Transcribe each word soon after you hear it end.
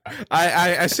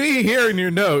I see here in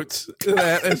your notes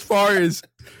that as far as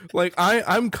like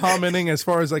I'm commenting as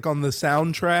far as like on the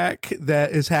soundtrack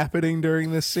that is happening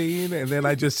during this scene, and then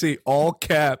I just see all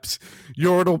caps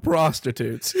yordle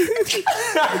prostitutes.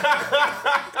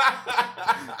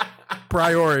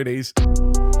 Priorities.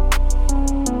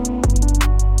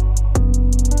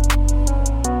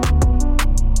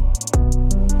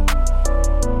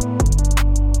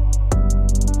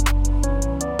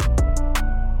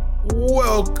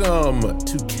 Welcome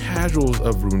to Casuals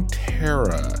of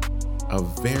Runeterra, a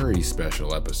very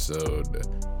special episode.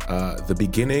 The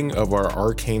beginning of our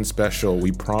Arcane special,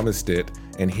 we promised it,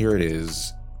 and here it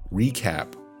is,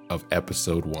 recap of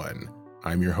episode 1.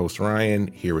 I'm your host, Ryan,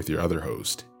 here with your other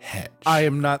host, Hetch. I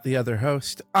am not the other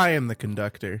host. I am the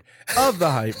conductor of the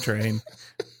hype train.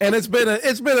 And it's been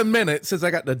a minute since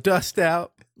I got the dust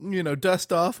out,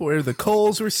 dust off where the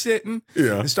coals were sitting.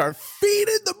 Yeah. And start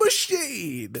feeding the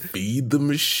machine. Feed the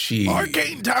machine.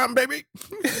 Arcane time, baby.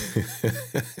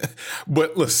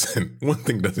 But listen, one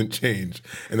thing doesn't change,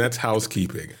 and that's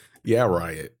housekeeping. Yeah,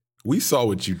 Riot. We saw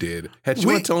what you did. Hetch, you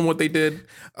want to tell them what they did?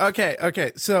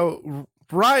 Okay. So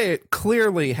Riot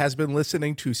clearly has been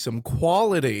listening to some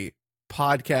quality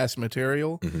podcast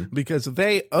material because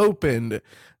they opened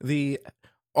the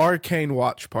Arcane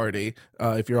Watch Party.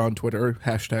 If you're on Twitter,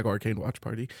 hashtag Arcane Watch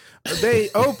Party. They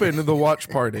opened the watch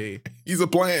party. He's a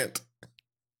plant.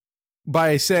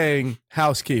 By saying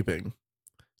housekeeping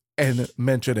and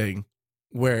mentioning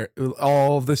where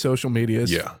all of the social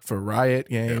medias for Riot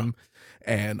Game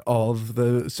and all of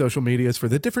the social medias for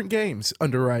the different games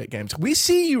under Riot Games. We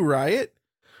see you, Riot.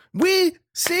 We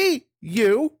see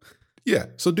you. Yeah,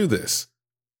 so do this.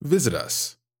 Visit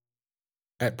us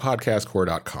at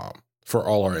podcastcore.com for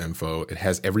all our info. It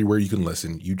has everywhere you can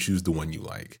listen. You choose the one you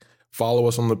like. Follow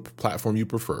us on the platform you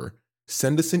prefer.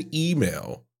 Send us an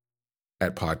email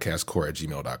at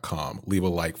podcastcore@gmail.com. Leave a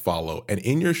like, follow, and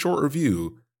in your short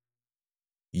review,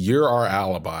 you're our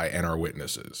alibi and our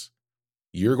witnesses.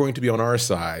 You're going to be on our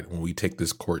side when we take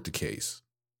this court to case.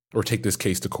 Or take this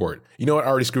case to court. You know what? I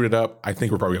already screwed it up. I think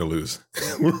we're probably going to lose.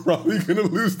 We're probably going to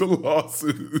lose the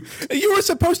lawsuit. You were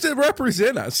supposed to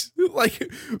represent us. Like,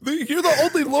 you're the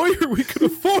only lawyer we could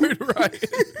afford, right?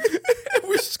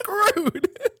 We're screwed.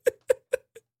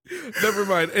 Never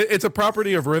mind. It's a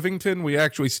property of Rivington. We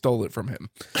actually stole it from him.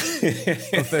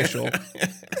 Official.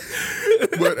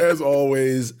 But as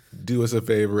always, do us a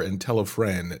favor and tell a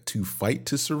friend to fight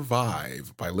to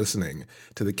survive by listening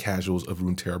to the Casuals of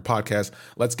Runeterra podcast.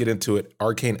 Let's get into it.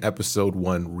 Arcane episode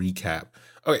 1 recap.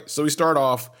 Okay, so we start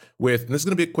off with, and this is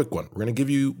going to be a quick one. We're going to give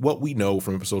you what we know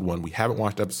from episode 1. We haven't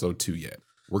watched episode 2 yet.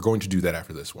 We're going to do that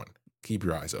after this one. Keep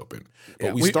your eyes open.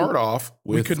 But we start off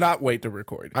with... We could not wait to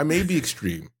record. I may be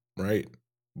extreme, right?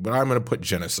 But I'm going to put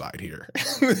genocide here.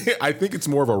 I think it's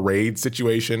more of a raid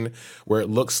situation where it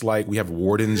looks like we have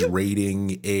wardens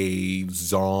raiding a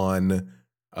Zaun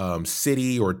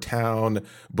city or town.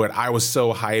 But I was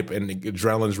so hype and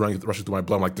adrenaline's rushing through my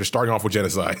blood. I'm like, they're starting off with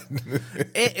genocide.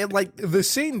 and like the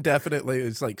scene definitely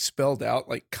is like spelled out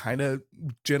like kind of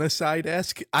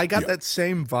genocide-esque. I got that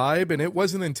same vibe, and it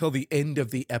wasn't until the end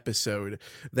of the episode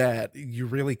that you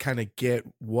really kind of get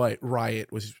what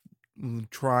Riot was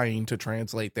trying to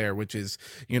translate there, which is,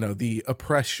 the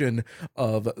oppression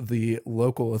of the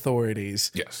local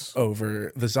authorities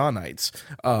over the Zaunites.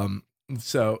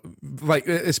 So like,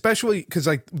 especially because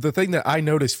like the thing that I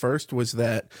noticed first was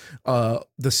that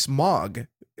the smog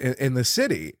in the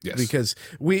city, because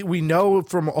we know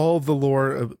from all the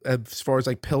lore as far as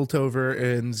like Piltover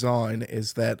and Zaun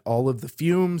is that all of the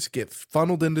fumes get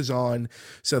funneled into Zaun.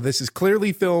 So this is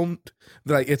clearly filmed,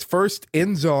 like it's first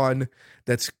in Zaun.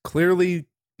 That's clearly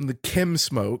the chem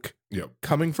smoke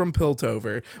coming from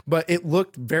Piltover, but it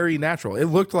looked very natural. It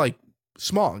looked like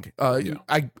smog.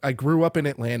 I grew up in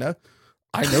Atlanta.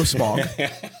 I know smog.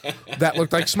 That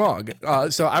looked like smog.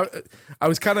 So I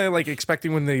was kind of like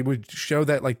expecting when they would show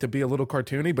that like to be a little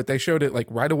cartoony, but they showed it like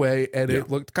right away and it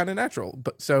looked kind of natural.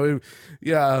 But so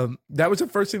that was the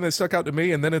first thing that stuck out to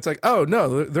me. And then it's like, oh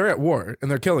no, they're at war and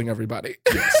they're killing everybody.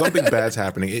 Something bad's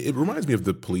happening. It reminds me of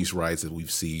the police riots that we've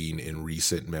seen in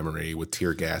recent memory with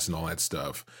tear gas and all that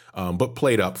stuff, but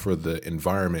played up for the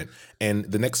environment. And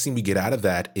the next scene we get out of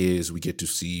that is we get to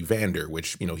see Vander,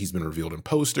 which, he's been revealed in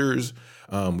posters.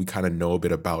 We kind of know a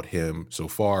bit about him so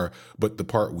far, but the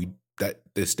part that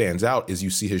stands out is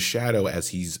you see his shadow as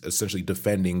he's essentially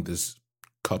defending these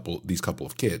couple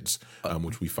of kids,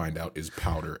 which we find out is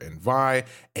Powder and Vi,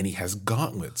 and he has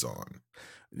gauntlets on,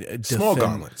 small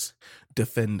gauntlets.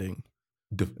 Defending.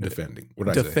 Defending. What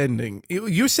did I say? Defending.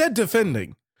 You said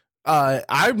defending.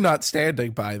 I'm not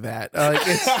standing by that.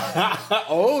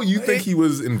 Oh, you think he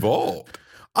was involved?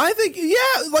 I think,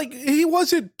 yeah, like he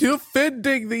wasn't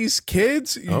defending these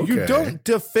kids. Okay. You don't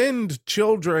defend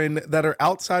children that are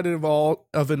outside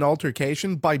of an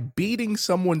altercation by beating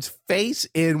someone's face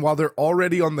in while they're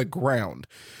already on the ground.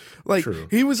 Like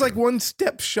he was like one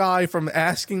step shy from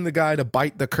asking the guy to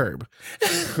bite the curb.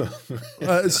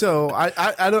 So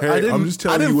I don't. Hey, I didn't. I'm just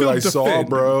telling you what I saw,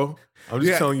 bro. I'm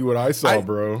just telling you what I saw,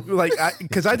 bro. Like,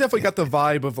 because I definitely got the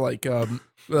vibe of like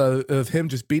of him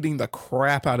just beating the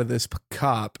crap out of this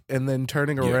cop and then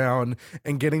turning around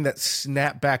and getting that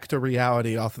snap back to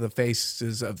reality off of the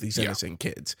faces of these innocent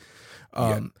kids.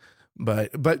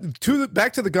 But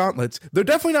back to the gauntlets, they're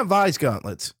definitely not Vi's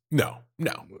gauntlets. No,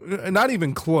 not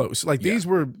even close. Like these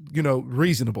were,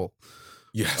 reasonable.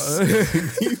 Yes.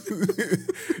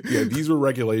 Yeah, these were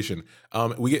regulation.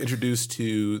 We get introduced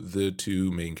to the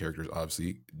two main characters,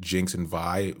 obviously, Jinx and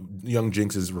Vi. Young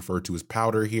Jinx is referred to as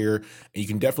Powder here. And you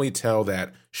can definitely tell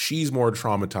that she's more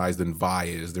traumatized than Vi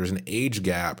is. There's an age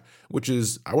gap, which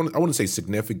is, I wouldn't say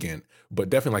significant, but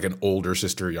definitely like an older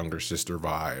sister, younger sister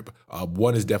vibe.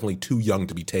 One is definitely too young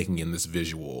to be taking in this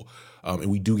visual. And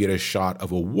we do get a shot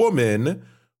of a woman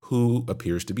who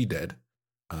appears to be dead.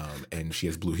 And she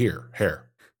has blue hair.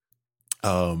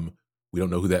 We don't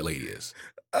know who that lady is,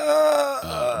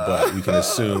 but we can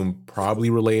assume probably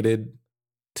related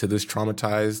to this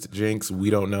traumatized Jinx. We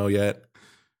don't know yet.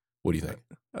 What do you think?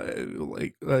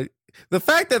 Like the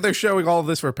fact that they're showing all of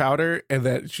this for Powder and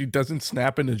that she doesn't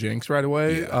snap into Jinx right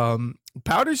away.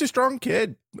 Powder's a strong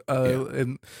kid,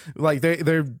 and like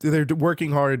they're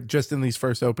working hard just in these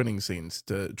first opening scenes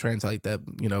to translate that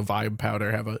Vi and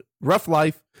Powder have a rough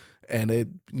life. And it,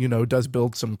 does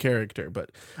build some character, but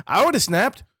I would have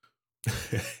snapped.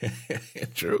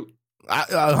 True.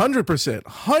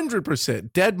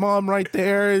 100%. Dead mom right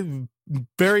there.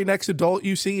 Very next adult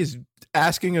you see is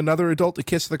asking another adult to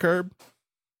kiss the curb.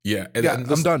 Yeah. And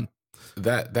I'm done.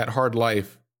 That hard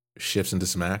life shifts into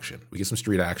some action. We get some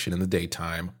street action in the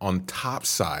daytime on top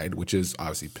side, which is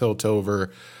obviously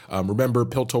Piltover. Remember,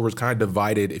 Piltover is kind of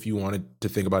divided, if you wanted to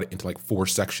think about it, into like 4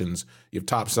 sections. You have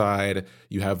top side,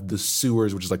 you have the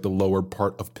sewers, which is like the lower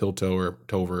part of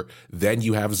Piltover. Then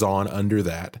you have Zaun under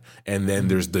that. And then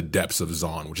there's the depths of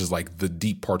Zaun, which is like the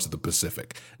deep parts of the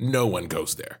Pacific. No one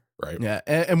goes there. Right. Yeah,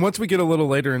 and once we get a little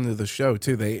later into the show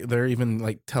too, they're even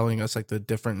like telling us like the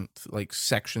different like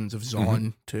sections of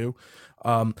Zaun too.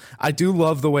 I do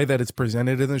love the way that it's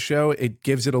presented in the show. It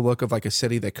gives it a look of like a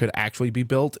city that could actually be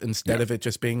built instead of it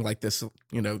just being like this,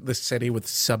 this city with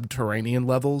subterranean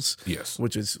levels. Yes,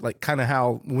 which is like kind of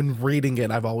how when reading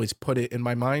it, I've always put it in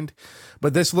my mind.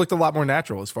 But this looked a lot more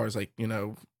natural as far as like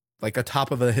like a top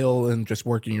of a hill and just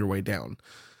working your way down.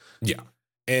 Yeah.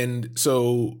 And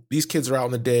so these kids are out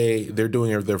in the day. They're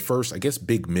doing their first, I guess,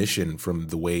 big mission from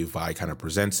the way Vi kind of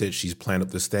presents it. She's planned up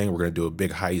this thing. We're going to do a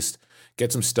big heist,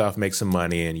 get some stuff, make some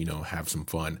money, and, have some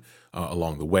fun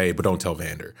along the way. But don't tell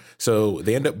Vander. So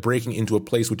they end up breaking into a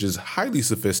place which is highly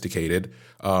sophisticated.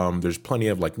 There's plenty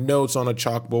of like notes on a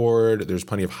chalkboard. There's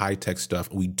plenty of high tech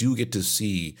stuff. We do get to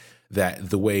see that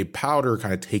the way Powder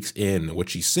kind of takes in what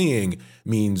she's seeing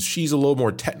means she's a little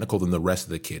more technical than the rest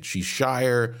of the kids. She's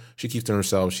shyer. She keeps to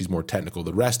herself. She's more technical.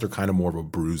 The rest are kind of more of a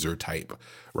bruiser type,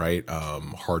 right?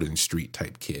 Hardened street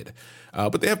type kid.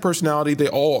 But they have personality. They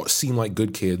all seem like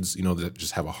good kids, that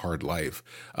just have a hard life.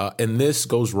 And this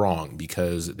goes wrong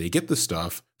because they get the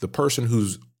stuff. The person who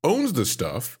owns the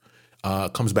stuff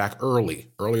comes back earlier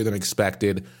than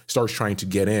expected, starts trying to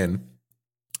get in.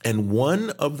 And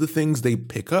one of the things they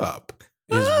pick up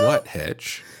is what,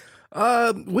 Hetch?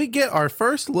 We get our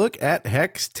first look at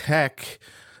Hex Tech.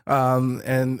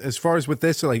 And as far as with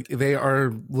this, like they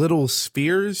are little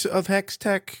spheres of Hex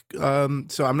Tech.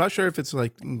 So I'm not sure if it's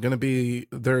like going to be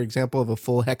their example of a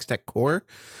full Hex Tech core,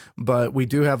 but we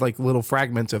do have like little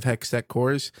fragments of Hex Tech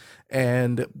cores.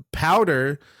 And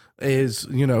Powder is,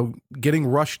 getting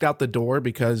rushed out the door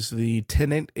because the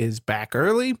tenant is back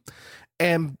early.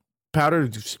 And Powder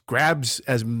just grabs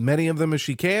as many of them as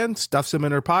she can, stuffs them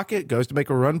in her pocket, goes to make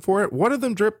a run for it. One of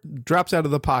them drops out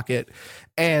of the pocket.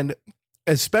 And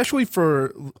especially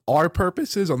for our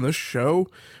purposes on this show,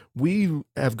 we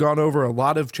have gone over a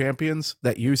lot of champions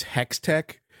that use Hex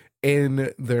Tech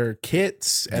in their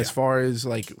kits as far as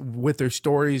like with their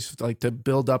stories, like to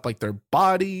build up like their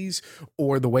bodies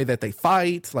or the way that they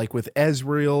fight, like with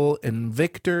Ezreal and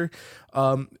Victor.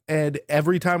 And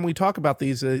every time we talk about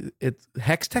these,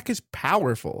 Hex Tech is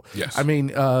powerful. Yes. I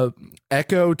mean,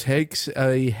 Echo takes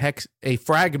a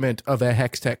fragment of a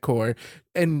Hex Tech core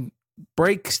and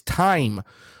breaks time.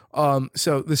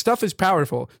 So the stuff is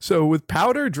powerful. So with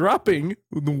Powder dropping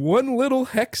one little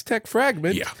Hex Tech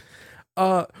fragment,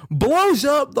 blows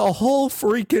up the whole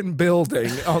freaking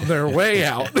building on their way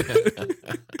out.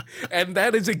 And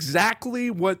that is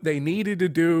exactly what they needed to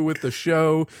do with the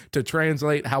show to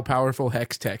translate how powerful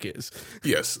Hex Tech is.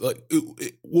 Yes.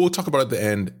 We'll talk about it at the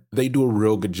end. They do a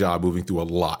real good job moving through a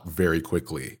lot very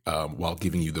quickly while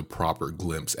giving you the proper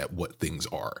glimpse at what things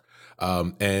are.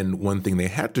 And one thing they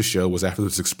had to show was after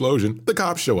this explosion, the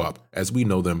cops show up, as we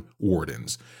know them,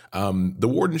 wardens. The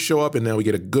wardens show up, and now we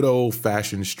get a good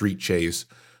old-fashioned street chase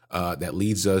that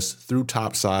leads us through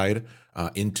Topside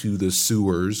into the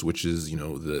sewers, which is,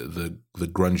 the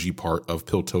grungy part of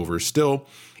Piltover still.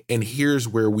 And here's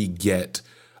where we get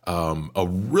a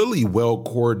really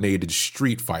well-coordinated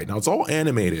street fight. Now, it's all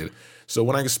animated. So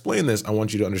when I explain this, I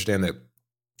want you to understand that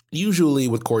usually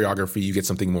with choreography, you get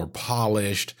something more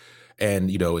polished.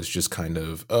 And, it's just kind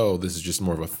of, this is just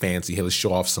more of a fancy, hey, let's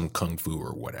show off some kung fu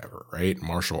or whatever, right?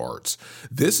 Martial arts.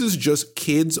 This is just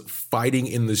kids fighting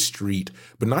in the street,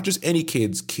 but not just any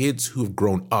kids who have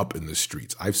grown up in the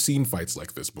streets. I've seen fights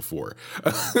like this before.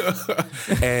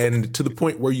 And to the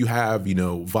point where you have,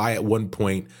 Vi at one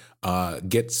point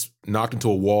gets knocked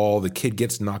into a wall. The kid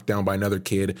gets knocked down by another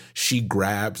kid. She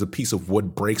grabs a piece of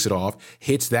wood, breaks it off,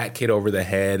 hits that kid over the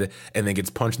head, and then gets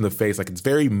punched in the face. Like, it's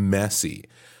very messy.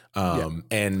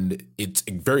 And it's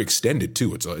very extended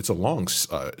too. It's a long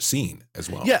scene as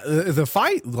well. Yeah, the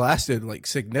fight lasted like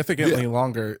significantly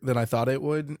longer than I thought it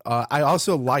would. I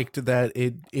also liked that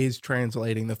it is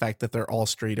translating the fact that they're all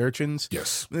street urchins.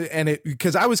 Yes, and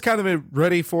because I was kind of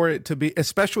ready for it to be,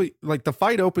 especially like the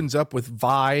fight opens up with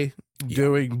Vi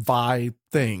doing Vi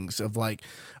things of like,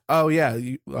 oh yeah,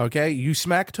 you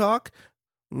smack talk.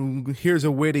 Here's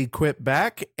a witty quip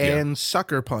back and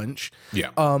sucker punch.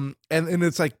 Yeah. And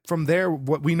it's like from there,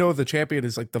 what we know of the champion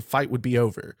is like the fight would be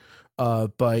over.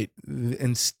 But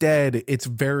instead it's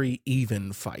very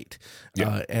even fight.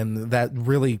 And that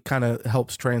really kind of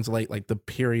helps translate like the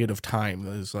period of time.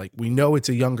 It's like, we know it's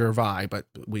a younger Vi, but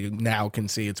we now can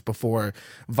see it's before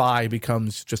Vi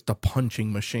becomes just a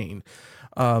punching machine.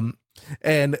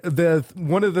 And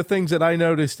one of the things that I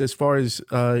noticed as far as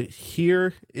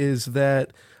here is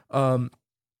that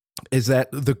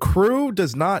the crew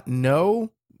does not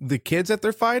know the kids that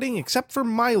they're fighting except for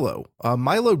Milo.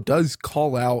 Milo does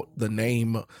call out the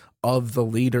name of the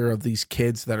leader of these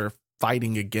kids that are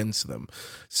fighting against them.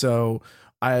 So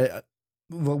I'm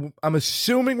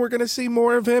assuming we're going to see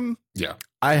more of him. Yeah.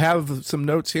 I have some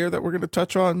notes here that we're going to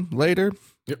touch on later.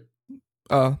 Yep.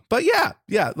 But yeah,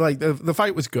 like the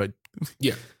fight was good.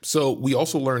 Yeah. So we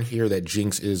also learn here that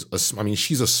Jinx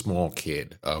she's a small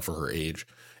kid for her age,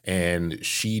 and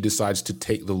she decides to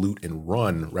take the loot and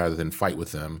run rather than fight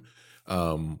with them,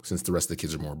 since the rest of the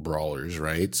kids are more brawlers,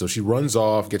 right? So she runs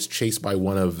off, gets chased by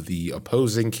one of the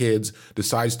opposing kids,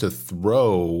 decides to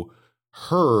throw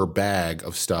her bag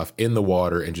of stuff in the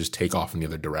water and just take off in the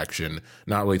other direction,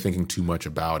 not really thinking too much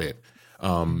about it.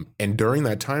 And during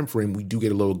that time frame, we do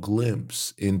get a little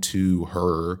glimpse into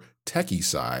her techie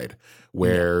side,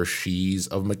 where she's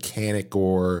a mechanic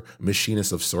or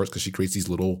machinist of sorts, because she creates these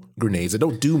little grenades that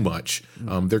don't do much.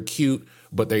 They're cute,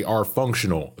 but they are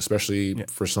functional, especially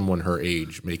for someone her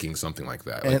age making something like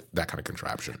that, like that kind of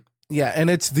contraption. Yeah, and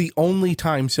it's the only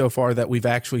time so far that we've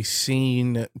actually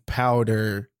seen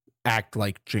Powder act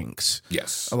like Jinx.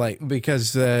 Yes. Like,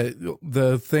 because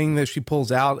the thing that she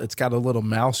pulls out, it's got a little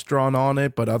mouse drawn on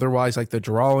it, but otherwise, like the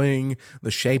drawing, the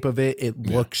shape of it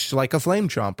looks like a flame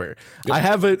chomper. Yep. I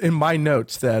have it in my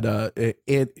notes that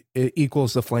it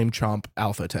equals the flame chomp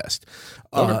alpha test.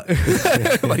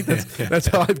 Okay. Like that's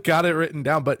how I've got it written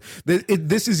down. But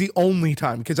this is the only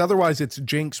time, because otherwise it's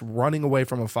Jinx running away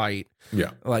from a fight. Yeah.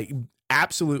 Like,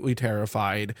 absolutely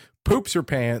terrified, poops her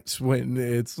pants when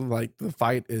it's like the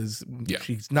fight is,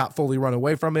 she's not fully run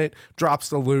away from it, drops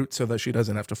the loot so that she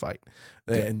doesn't have to fight.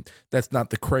 And that's not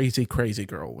the crazy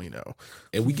girl we know.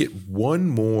 And we get one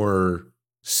more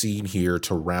scene here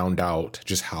to round out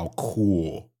just how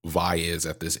cool Vi is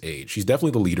at this age. She's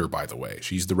definitely the leader, by the way.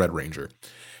 She's the Red Ranger.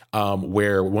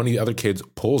 Where one of the other kids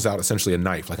pulls out essentially a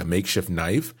knife, like a makeshift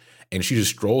knife, and she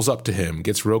just strolls up to him,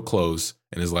 gets real close,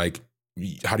 and is like,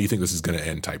 how do you think this is going to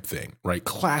end type thing, right?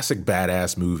 Classic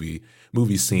badass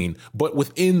movie scene, but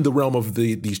within the realm of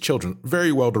these children.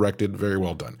 Very well directed, very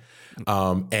well done.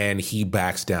 And he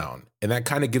backs down. And that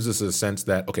kind of gives us a sense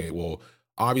that, okay, well,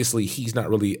 obviously he's not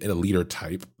really a leader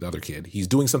type, the other kid. He's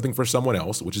doing something for someone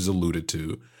else, which is alluded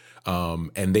to.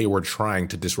 And they were trying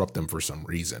to disrupt them for some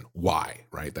reason. Why,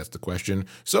 right? That's the question.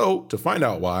 So to find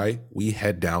out why, we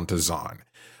head down to Zaun.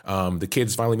 The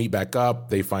kids finally meet back up.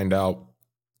 They find out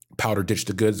Powder ditch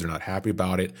the goods. They're not happy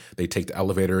about it. They take the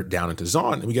elevator down into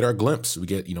Zon, and we get our glimpse. We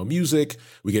get, music.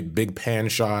 We get big pan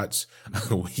shots.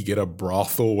 We get a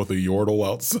brothel with a yordle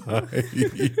outside.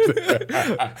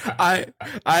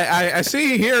 I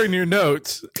see here in your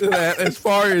notes that as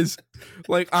far as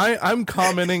like I'm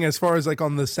commenting as far as like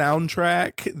on the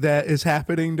soundtrack that is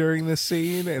happening during this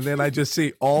scene, and then I just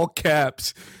see all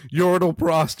caps yordle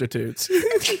prostitutes.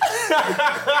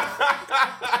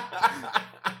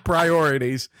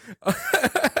 Priorities.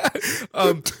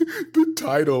 The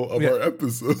title of our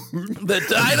episode. The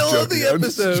title of the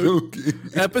episode.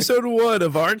 Episode 1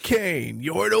 of Arcane,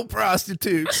 Yordle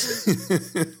prostitutes.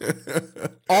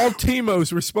 All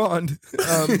Teemos respond.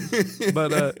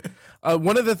 But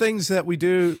one of the things that we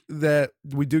do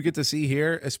get to see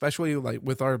here, especially like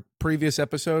with our previous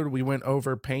episode, we went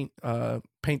over Paint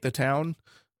the Town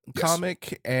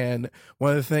comic, and one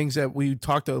of the things that we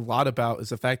talked a lot about is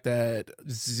the fact that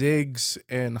Ziggs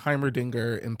and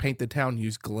Heimerdinger in Paint the Town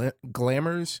use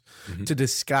glamours to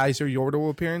disguise their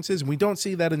Yordle appearances, and we don't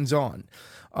see that in Zon.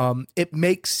 It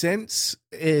makes sense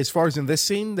as far as in this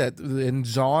scene that in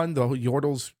Zon the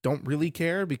Yordles don't really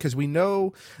care, because we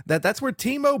know that that's where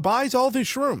Teemo buys all of his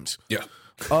shrooms. Yeah.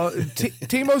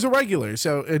 Teemo's a regular,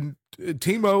 so and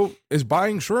Teemo is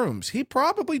buying shrooms. He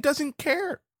probably doesn't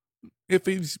care if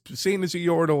he's seen as a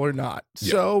Yordle or not.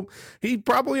 Yeah. So he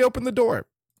probably opened the door.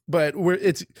 But we're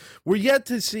yet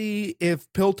to see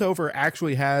if Piltover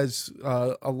actually has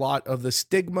a lot of the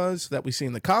stigmas that we see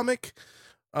in the comic,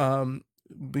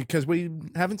 because we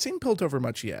haven't seen Piltover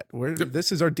much yet.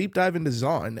 This is our deep dive into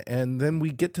Zon, and then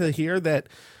we get to hear that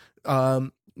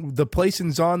the place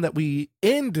in Zon that we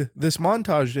end this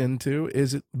montage into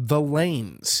is the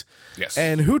Lanes. Yes.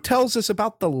 And who tells us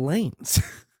about the Lanes?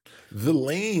 The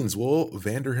Lanes, well,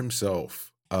 Vander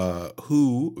himself,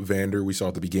 who Vander we saw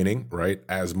at the beginning, right,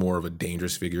 as more of a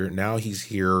dangerous figure. Now he's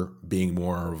here being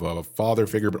more of a father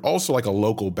figure, but also like a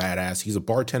local badass. He's a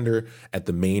bartender at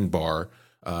the main bar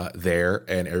there,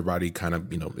 and everybody kind of,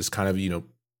 is kind of, you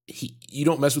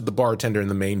don't mess with the bartender in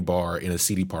the main bar in a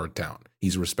seedy part of town.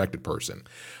 He's a respected person.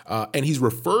 And he's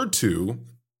referred to,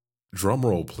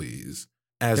 drumroll please,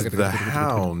 as the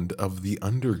Hound of the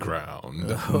Underground.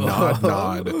 Nod,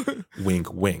 nod,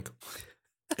 wink, wink.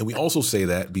 And we also say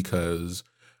that because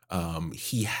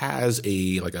he has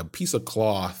a piece of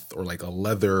cloth or like a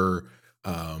leather,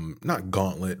 not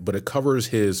gauntlet, but it covers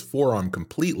his forearm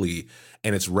completely,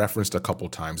 and it's referenced a couple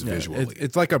times visually.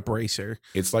 It's like a bracer.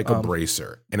 It's like a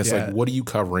bracer. And it's like, what are you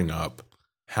covering up?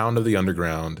 Hound of the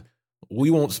Underground. We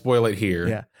won't spoil it here.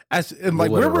 Yeah.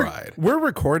 We're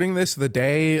recording this the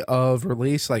day of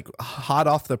release, like hot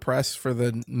off the press for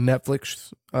the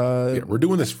Netflix. We're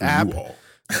doing this for app. you all.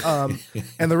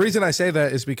 And the reason I say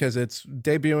that is because it's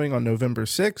debuting on November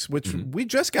 6th, which we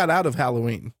just got out of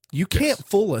Halloween. You can't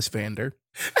fool us, Vander.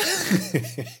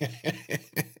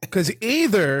 Because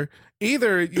either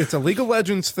it's a League of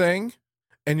Legends thing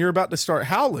and you're about to start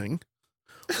howling,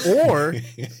 or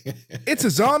it's a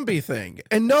zombie thing.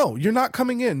 And no, you're not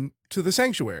coming in to the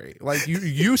sanctuary. Like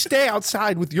you stay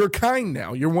outside with your kind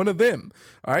now. You're one of them.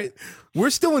 All right. We're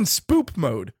still in spook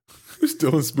mode. We're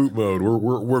still in spook mode.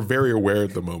 We're very aware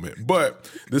at the moment.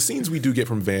 But the scenes we do get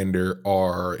from Vander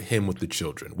are him with the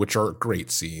children, which are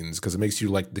great scenes because it makes you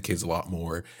like the kids a lot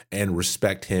more and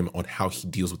respect him on how he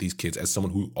deals with these kids as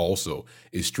someone who also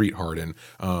is street hardened.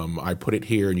 I put it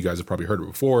here, and you guys have probably heard it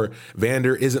before.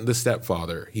 Vander isn't the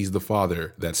stepfather. He's the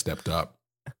father that stepped up.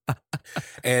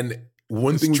 And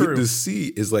one thing we get to see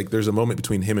is like there's a moment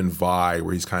between him and Vi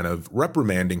where he's kind of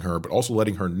reprimanding her, but also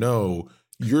letting her know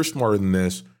you're smarter than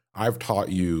this. I've taught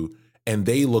you, and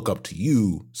they look up to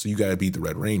you, so you got to beat the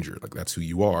Red Ranger. Like, that's who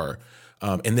you are.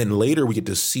 And then later we get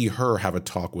to see her have a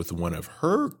talk with one of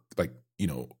her,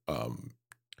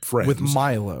 friends. With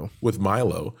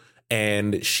Milo.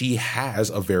 And she has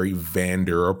a very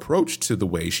Vander approach to the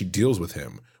way she deals with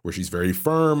him, where she's very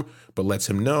firm, but lets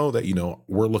him know that,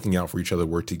 we're looking out for each other,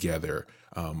 we're together,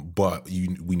 but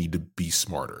we need to be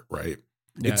smarter, right?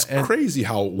 Yeah, it's crazy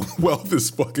how well this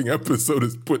fucking episode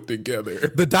is put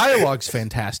together. The dialogue's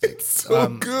fantastic. It's so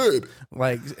good.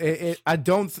 Like,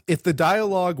 if the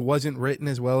dialogue wasn't written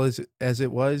as well as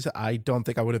it was, I don't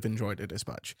think I would have enjoyed it as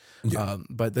much. Yeah.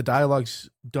 But the dialogue's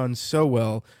done so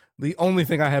well. The only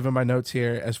thing I have in my notes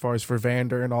here, as far as for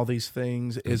Vander and all these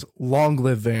things, is long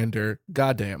live Vander.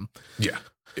 Goddamn. Yeah.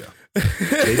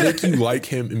 They make you like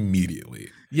him immediately.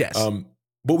 Yes.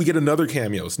 But we get another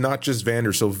cameo. It's not just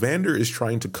Vander. So Vander is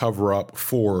trying to cover up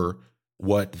for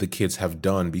what the kids have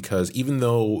done, because even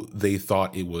though they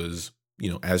thought it was,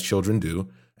 as children do,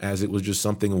 as it was just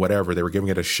something, whatever, they were giving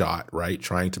it a shot, right?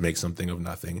 Trying to make something of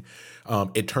nothing.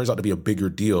 It turns out to be a bigger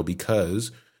deal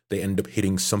because They end up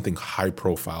hitting something high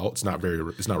profile. It's not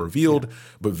revealed,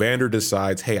 but Vander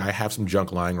decides, hey, I have some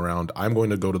junk lying around. I'm going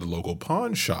to go to the local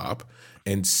pawn shop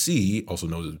and see, also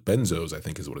known as Benzo's, I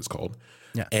think is what it's called.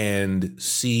 Yeah. And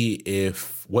see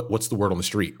if what's the word on the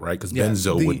street, right? Because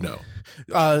Benzo would know.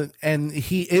 And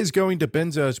he is going to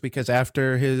Benzo's because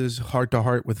after his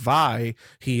heart-to-heart with Vi,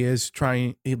 he is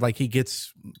trying, he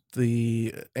gets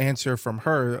the answer from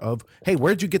her of, hey,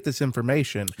 where'd you get this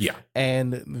information? Yeah.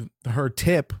 And her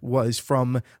tip was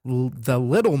from the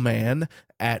little man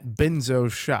at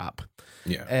Benzo's shop.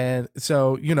 Yeah. And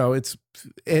so,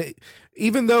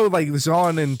 even though like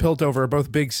Zaun and Piltover are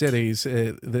both big cities,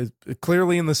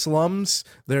 clearly in the slums,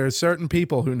 there are certain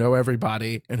people who know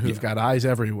everybody and who've got eyes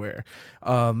everywhere.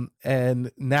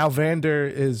 And now Vander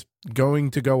is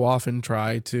going to go off and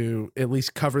try to at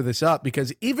least cover this up,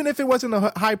 because even if it wasn't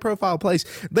a high profile place,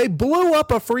 they blew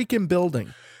up a freaking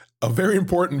building. A very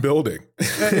important building.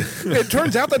 It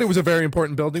turns out that it was a very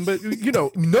important building, but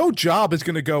no job is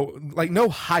going to go, like no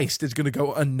heist is going to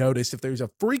go unnoticed if there's a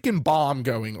freaking bomb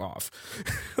going off.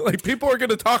 Like people are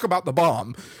going to talk about the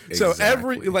bomb.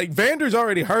 Exactly. So Vander's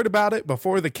already heard about it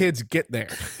before the kids get there.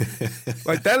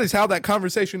 Like that is how that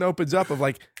conversation opens up of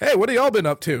like, hey, what have y'all been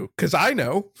up to? Because I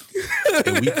know.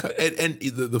 and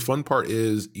the fun part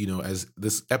is, as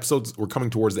this episode's, we're coming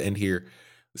towards the end here.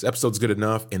 This episode's good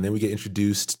enough, and then we get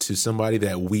introduced to somebody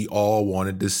that we all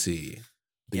wanted to see.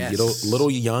 The little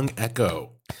young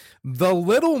Echo. The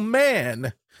little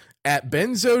man at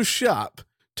Benzo's shop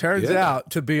turns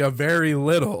out to be a very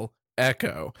little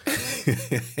Echo.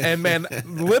 And man,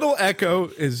 little Echo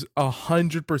is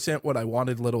 100% what I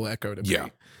wanted little Echo to be.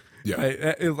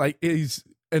 Yeah. He's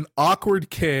an awkward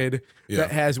kid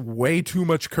that has way too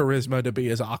much charisma to be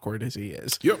as awkward as he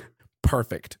is. Yep.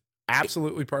 Perfect.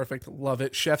 Absolutely perfect. Love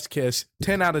it. Chef's kiss.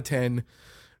 10 out of 10.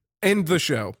 End the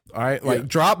show. All right.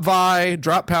 Drop Vi,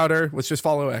 drop Powder. Let's just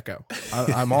follow Echo.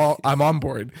 I'm on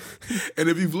board. And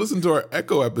if you've listened to our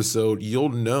Echo episode, you'll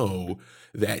know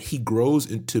that he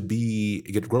grows up to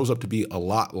be a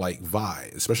lot like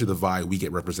Vi, especially the Vi we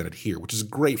get represented here, which is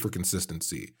great for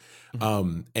consistency.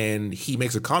 And he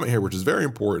makes a comment here, which is very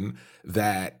important,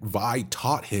 that Vi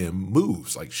taught him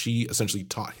moves. Like she essentially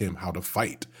taught him how to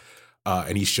fight.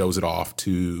 And he shows it off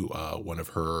to one of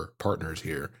her partners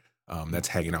here that's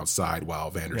hanging outside while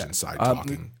Vander's inside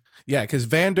talking. Because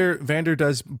Vander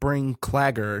does bring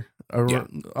Claggor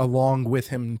along with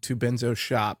him to Benzo's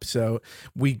shop. So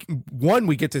we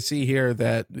get to see here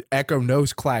that Echo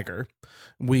knows Claggor.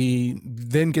 We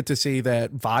then get to see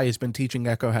that Vi has been teaching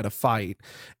Echo how to fight.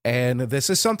 And this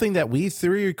is something that we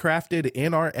crafted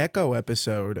in our Echo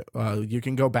episode. You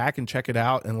can go back and check it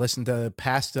out and listen to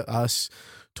Past to Us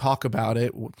talk about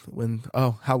it when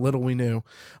how little we knew,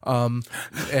 and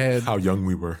how young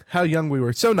we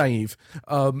were, so naive.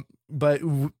 But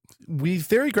we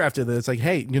theory crafted this, like,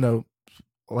 hey,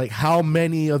 like how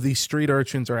many of these street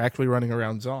urchins are actually running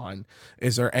around Zaun?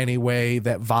 Is there any way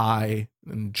that Vi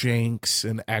and Jinx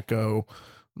and Echo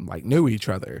like knew each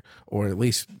other, or at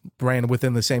least ran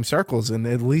within the same circles? And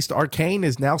at least Arcane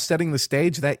is now setting the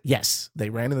stage that yes, they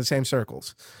ran in the same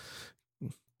circles.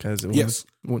 Because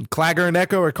when Claggor and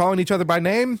Echo are calling each other by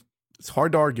name, it's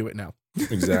hard to argue it now.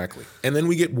 Exactly. And then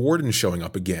we get Warden showing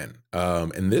up again.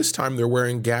 And this time they're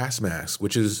wearing gas masks,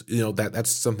 which is,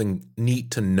 that's something neat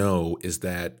to know, is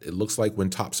that it looks like when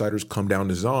Topsiders come down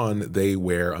to Zaun, they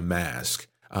wear a mask,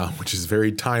 which is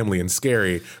very timely and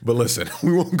scary. But listen,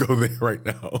 we won't go there right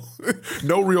now.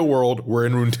 No real world. We're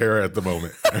in Runeterra at the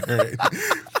moment. All right.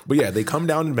 But yeah, they come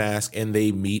down in mask and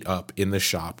they meet up in the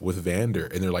shop with Vander.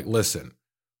 And they're like, listen,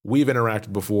 we've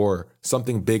interacted before.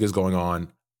 Something big is going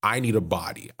on. I need a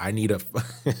body. I need a...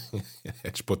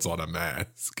 Edge puts on a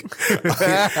mask.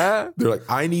 They're like,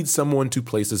 I need someone to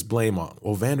place this blame on.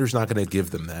 Well, Vander's not going to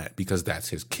give them that because that's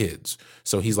his kids.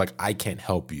 So he's like, I can't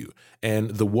help you.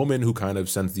 And the woman who kind of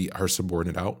sends her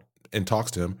subordinate out and talks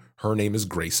to him, her name is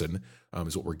Grayson,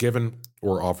 is what we're given,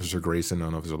 or Officer Grayson, I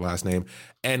don't know if it's her last name.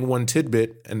 And one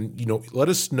tidbit, and let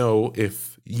us know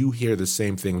if you hear the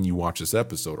same thing when you watch this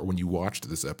episode or when you watched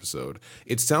this episode.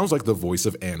 It sounds like the voice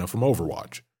of Anna from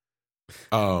Overwatch.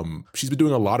 She's been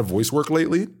doing a lot of voice work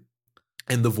lately,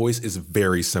 and the voice is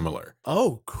very similar.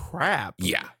 Oh crap!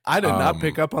 Yeah, I did not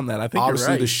pick up on that. I think obviously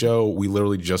you're right. The show, we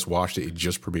literally just watched it; it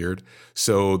just premiered,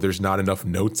 so there's not enough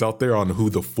notes out there on who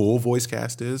the full voice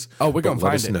cast is. Oh, we're gonna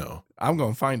find it. Know. I'm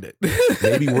gonna find it.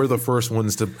 Maybe we're the first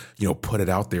ones to put it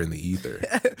out there in the ether.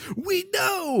 We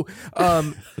know.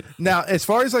 Now, as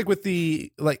far as like with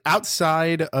the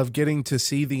outside of getting to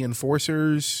see the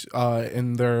enforcers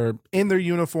in their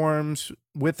uniforms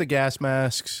with the gas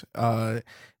masks,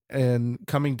 and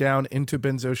coming down into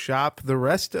Benzo's shop, the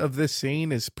rest of this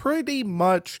scene is pretty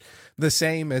much the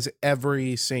same as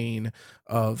every scene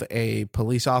of a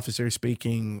police officer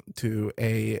speaking to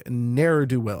a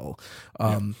ne'er-do-well.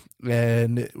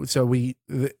 And so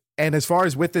and as far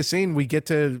as with this scene, we get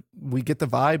the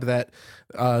vibe that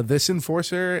this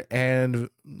enforcer and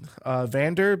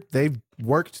Vander, they've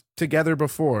worked together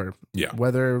before. Yeah.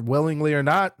 Whether willingly or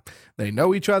not, they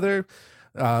know each other.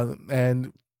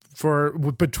 And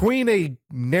between a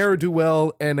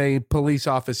ne'er-do-well and a police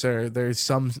officer, there's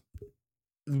some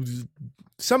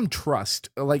trust.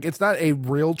 Like, it's not a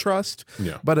real trust,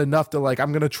 but enough to, like,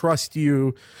 I'm going to trust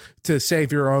you to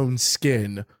save your own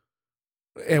skin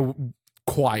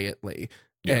quietly.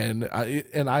 And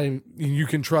you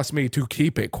can trust me to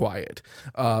keep it quiet.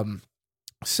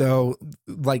 So,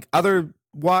 like,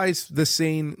 otherwise, the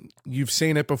scene, you've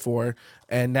seen it before,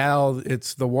 and now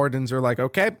it's the wardens are like,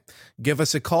 okay, give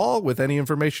us a call with any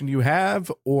information you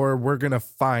have, or we're going to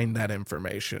find that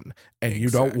information, and you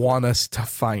don't want us to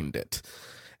find it.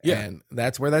 Yeah. And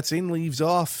that's where that scene leaves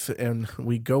off, and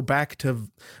we go back to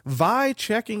Vi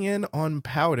checking in on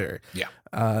Powder. Yeah.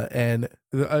 And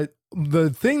the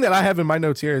thing that I have in my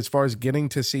notes here as far as getting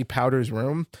to see Powder's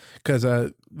room, because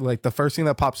like the first thing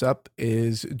that pops up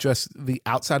is just the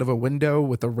outside of a window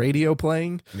with the radio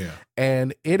playing. Yeah.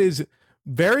 And it is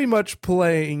very much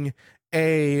playing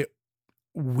a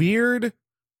weird,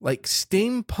 like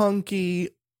steampunky,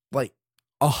 like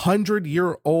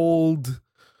 100-year-old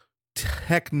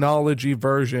technology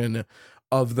version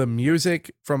of the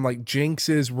music from like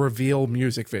Jinx's reveal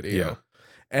music video. Yeah.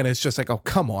 And it's just like, oh,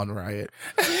 come on, Riot.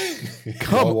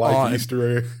 Come on. Like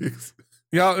Easter eggs.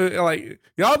 Y'all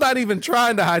not even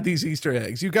trying to hide these Easter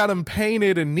eggs. You got them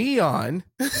painted in neon.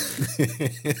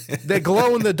 They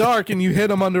glow in the dark and you hit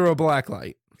them under a black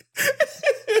light.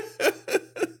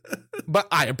 But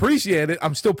I appreciate it.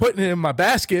 I'm still putting it in my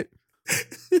basket.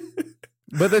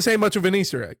 But this ain't much of an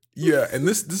Easter egg. Yeah, and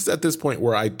this is at this point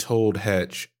where I told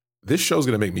Hetch, this show's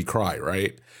going to make me cry,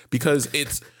 right? Because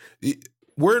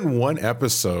we're in one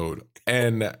episode,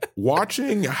 and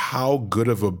watching how good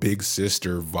of a big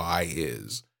sister Vi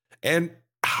is, and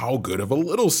how good of a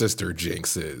little sister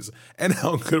Jinx is, and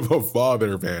how good of a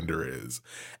father Vander is,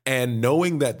 and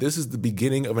knowing that this is the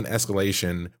beginning of an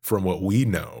escalation from what we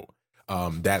know,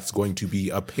 that's going to be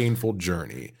a painful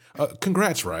journey.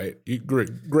 Congrats, right?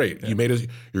 Great. You made us.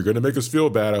 You're going to make us feel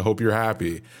bad. I hope you're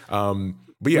happy.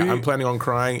 But yeah, I'm planning on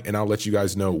crying, and I'll let you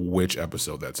guys know which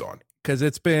episode that's on. Because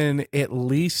it's been at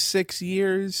least 6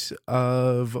 years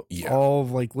of all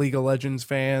like League of Legends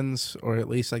fans, or at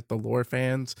least like the lore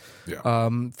fans,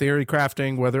 theory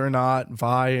crafting whether or not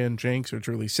Vi and Jinx are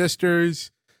truly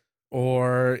sisters,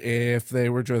 or if they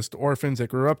were just orphans that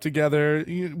grew up together.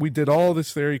 We did all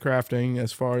this theory crafting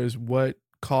as far as what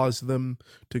caused them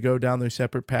to go down their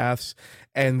separate paths.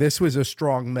 And this was a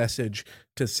strong message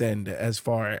to send as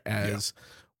far as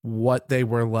what they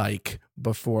were like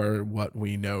before what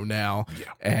we know now. Yeah.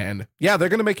 And they're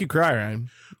going to make you cry, Ryan.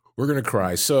 We're going to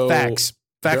cry. So facts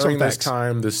during on this facts.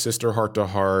 time, the sister heart to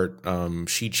heart,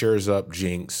 she cheers up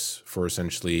Jinx for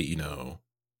essentially,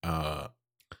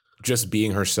 just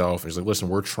being herself. It's like, listen,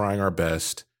 we're trying our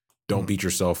best. Don't beat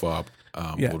yourself up.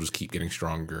 We'll just keep getting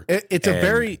stronger. It's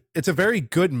a very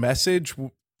good message,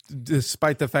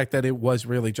 despite the fact that it was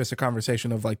really just a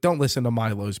conversation of like, don't listen to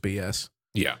Milo's BS.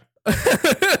 Yeah.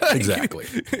 Exactly.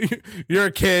 You're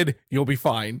a kid, you'll be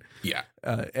fine. Yeah.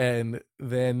 And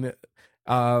then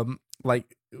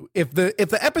like if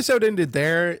the episode ended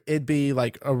there, it'd be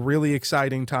like a really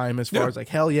exciting time as far as like,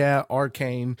 hell yeah,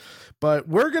 Arcane. But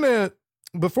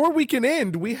before we can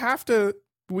end, we have to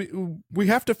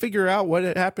figure out what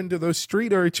had happened to those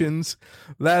street urchins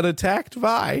that attacked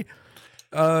Vi.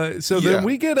 Then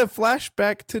we get a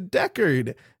flashback to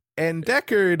Deckard, and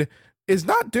Deckard is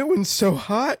not doing so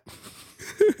hot.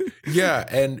 Yeah,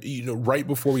 and right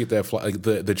before we get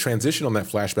that, the transition on that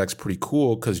flashback's pretty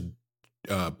cool because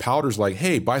Powder's like,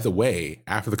 hey, by the way,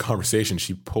 after the conversation,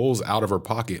 she pulls out of her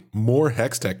pocket more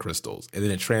Hextech crystals, and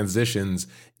then it transitions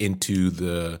into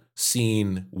the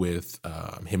scene with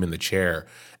him in the chair,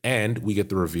 and we get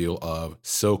the reveal of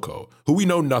Silco, who we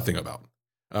know nothing about.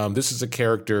 This is a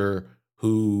character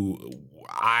who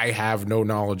I have no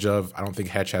knowledge of. I don't think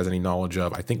Hetch has any knowledge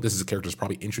of. I think this is a character that's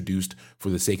probably introduced for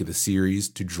the sake of the series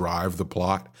to drive the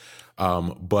plot.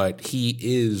 But he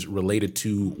is related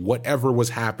to whatever was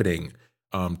happening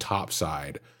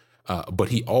topside. But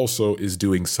he also is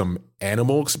doing some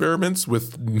animal experiments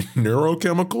with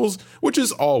neurochemicals, which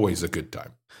is always a good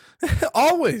time.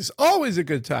 always a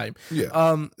good time.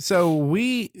 Yeah. So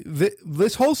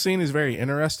this whole scene is very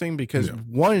interesting because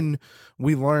one,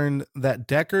 we learned that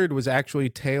Deckard was actually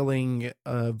tailing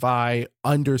Vi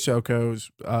under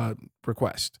Soko's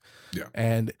request. Yeah.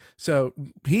 And so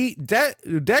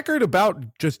Deckard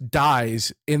about just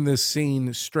dies in this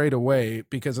scene straight away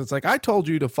because it's like, I told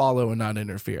you to follow and not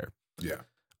interfere. Yeah.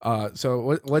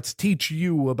 So let's teach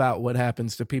you about what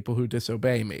happens to people who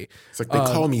disobey me. It's like they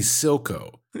call me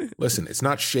Silco. Listen, it's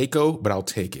not Shaco, but I'll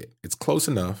take it. It's close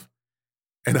enough,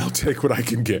 and I'll take what I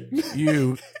can get.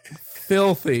 You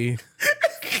filthy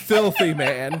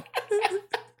man.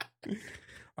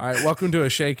 All right, welcome to a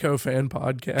Shaco fan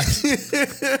podcast.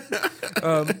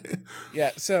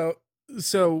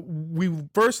 So we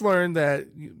first learned that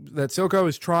Silco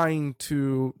is trying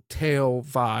to tail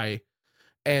Vi,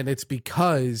 and it's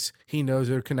because he knows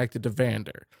they're connected to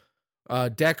Vander.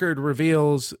 Deckard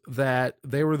reveals that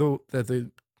they were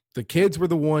the kids were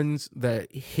the ones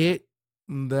that hit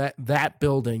that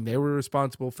building. They were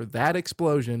responsible for that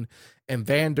explosion, and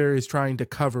Vander is trying to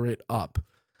cover it up.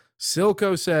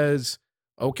 Silco says,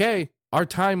 "Okay, our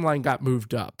timeline got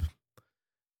moved up."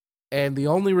 And the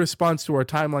only response to our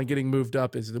timeline getting moved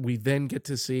up is that we then get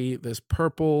to see this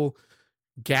purple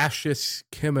gaseous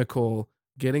chemical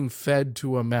getting fed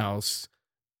to a mouse,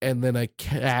 and then a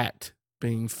cat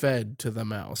being fed to the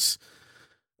mouse.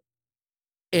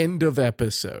 End of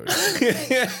episode.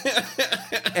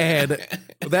 And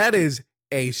that is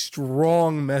a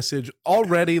strong message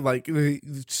already. Like,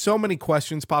 so many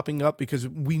questions popping up because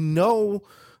we know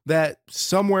that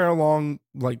somewhere along,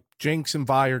 like, Jinx and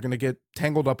Vi are going to get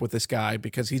tangled up with this guy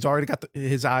because he's already got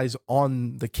his eyes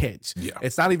on the kids. Yeah.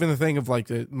 It's not even a thing of like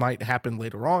it might happen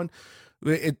later on.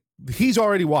 He's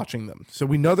already watching them. So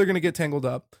we know they're going to get tangled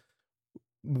up.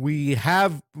 We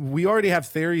already have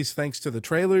theories thanks to the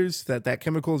trailers that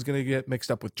chemical is going to get mixed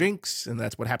up with Jinx, and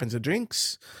that's what happens to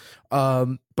Jinx.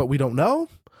 But we don't know.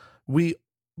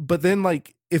 But then,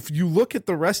 like, if you look at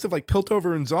the rest of like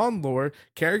Piltover and Zahn lore,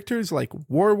 characters like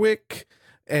Warwick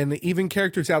and even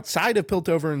characters outside of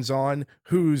Piltover and Zahn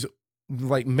whose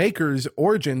like makers'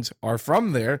 origins are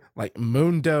from there, like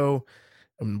Mundo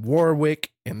and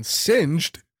Warwick and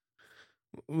Singed,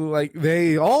 like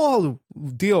they all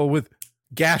deal with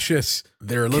gaseous,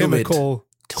 they're a little chemical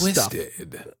bit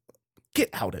twisted stuff. Get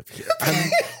out of here.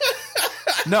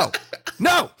 No,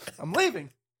 I'm leaving.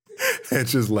 It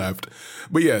just left.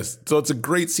 But yes, so it's a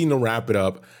great scene to wrap it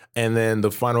up. And then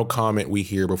the final comment we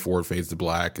hear before it fades to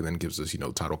black and then gives us,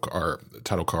 title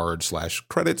card /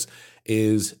 credits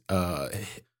is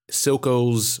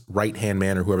Silco's right-hand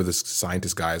man or whoever this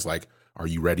scientist guy is like, "Are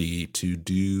you ready to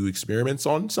do experiments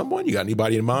on someone? You got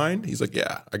anybody in mind?" He's like,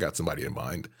 "Yeah, I got somebody in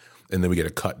mind." And then we get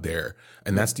a cut there.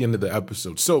 And that's the end of the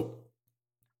episode. So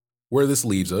where this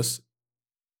leaves us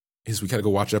is we got to go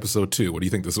watch episode 2. What do you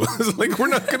think this was? Like, we're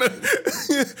not going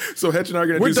to. So Hetch and I are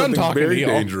going to do something very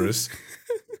dangerous.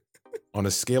 On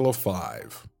a scale of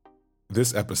 5,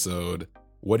 this episode,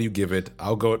 what do you give it?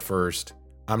 I'll go at first.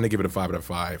 I'm going to give it a 5 out of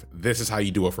 5. This is how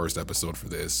you do a first episode for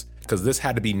this. Because this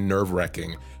had to be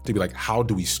nerve-wracking to be like, how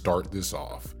do we start this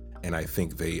off? And I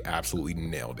think they absolutely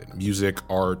nailed it. Music,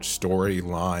 art, story,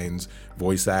 lines,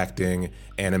 voice acting,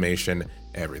 animation,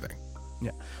 everything.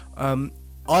 Yeah.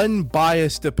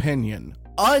 Unbiased opinion.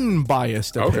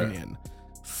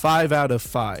 5 out of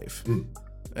 5.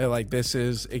 Like, this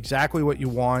is exactly what you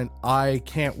want. I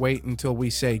can't wait until we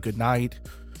say goodnight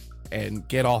and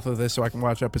get off of this so I can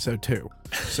watch episode 2.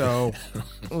 So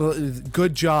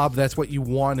good job. That's what you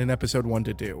want in episode 1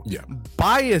 to do. Yeah.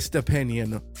 Biased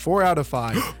opinion, 4 out of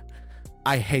 5.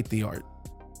 I hate the art.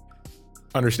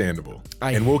 Understandable.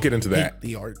 And we'll get into that.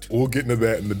 The art. We'll get into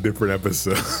that in a different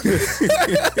episode.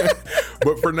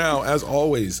 But for now, as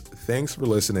always, thanks for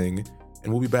listening.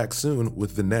 And we'll be back soon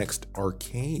with the next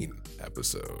Arcane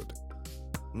episode.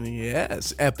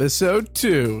 Yes, episode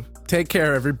 2. Take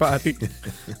care, everybody.